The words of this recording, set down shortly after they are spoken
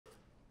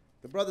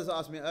The brothers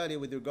asked me earlier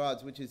with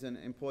regards, which is an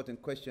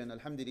important question.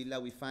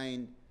 Alhamdulillah, we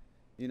find,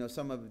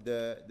 some of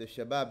the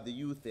shabab, the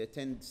youth, they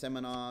attend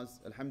seminars,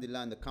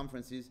 alhamdulillah, and the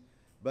conferences,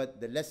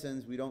 but the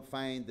lessons, we don't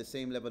find the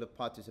same level of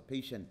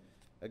participation.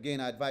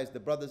 Again, I advise the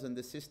brothers and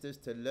the sisters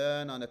to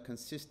learn on a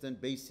consistent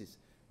basis.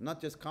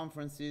 Not just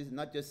conferences,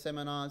 not just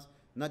seminars,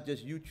 not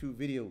just YouTube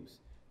videos.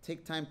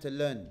 Take time to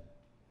learn.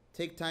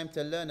 Take time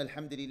to learn,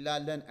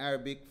 alhamdulillah, learn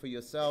Arabic for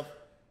yourself.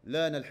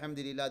 Learn,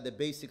 alhamdulillah, the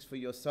basics for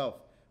yourself.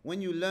 When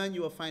you learn,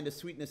 you will find a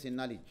sweetness in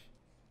knowledge.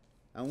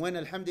 And when,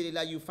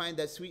 alhamdulillah, you find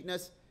that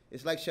sweetness,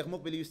 it's like Shaykh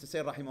Muqbil used to say,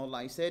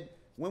 rahimahullah, he said,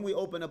 when we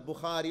open up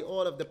Bukhari,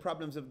 all of the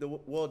problems of the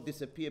world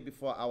disappear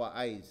before our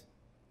eyes.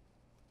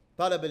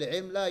 طَلَبَ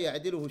الْعِلْمِ لَا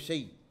يَعْدِلُهُ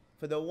شَيْءٍ.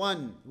 For the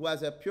one who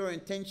has a pure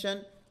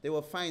intention, they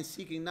will find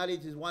seeking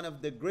knowledge is one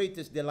of the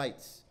greatest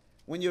delights.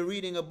 When you're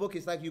reading a book,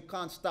 it's like you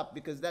can't stop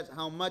because that's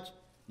how much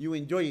you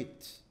enjoy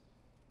it.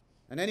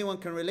 And anyone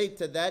can relate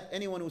to that.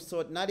 Anyone who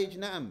sought knowledge,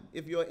 na'am,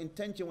 if your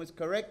intention was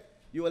correct,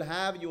 you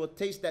will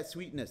taste that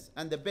sweetness.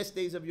 And the best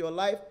days of your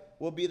life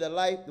will be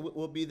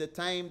the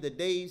time, the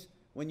days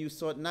when you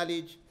sought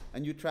knowledge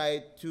and you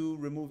tried to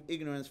remove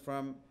ignorance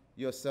from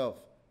yourself.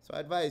 So I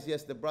advise,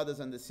 yes, the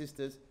brothers and the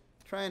sisters,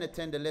 try and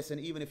attend a lesson,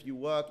 even if you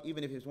work,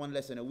 even if it's one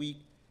lesson a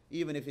week,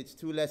 even if it's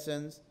 2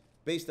 lessons,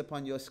 based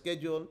upon your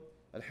schedule.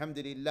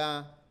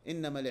 Alhamdulillah,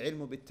 innama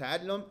al-ilmu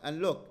bit-ta'allum.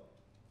 And look,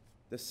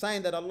 the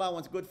sign that Allah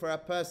wants good for a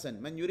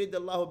person, man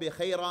yuridallahu bi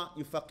khayra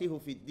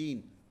yufaqihu fi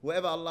din.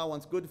 Whoever Allah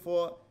wants good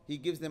for, He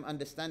gives them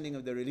understanding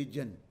of the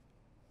religion.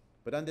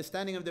 But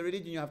understanding of the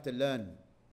religion, you have to learn.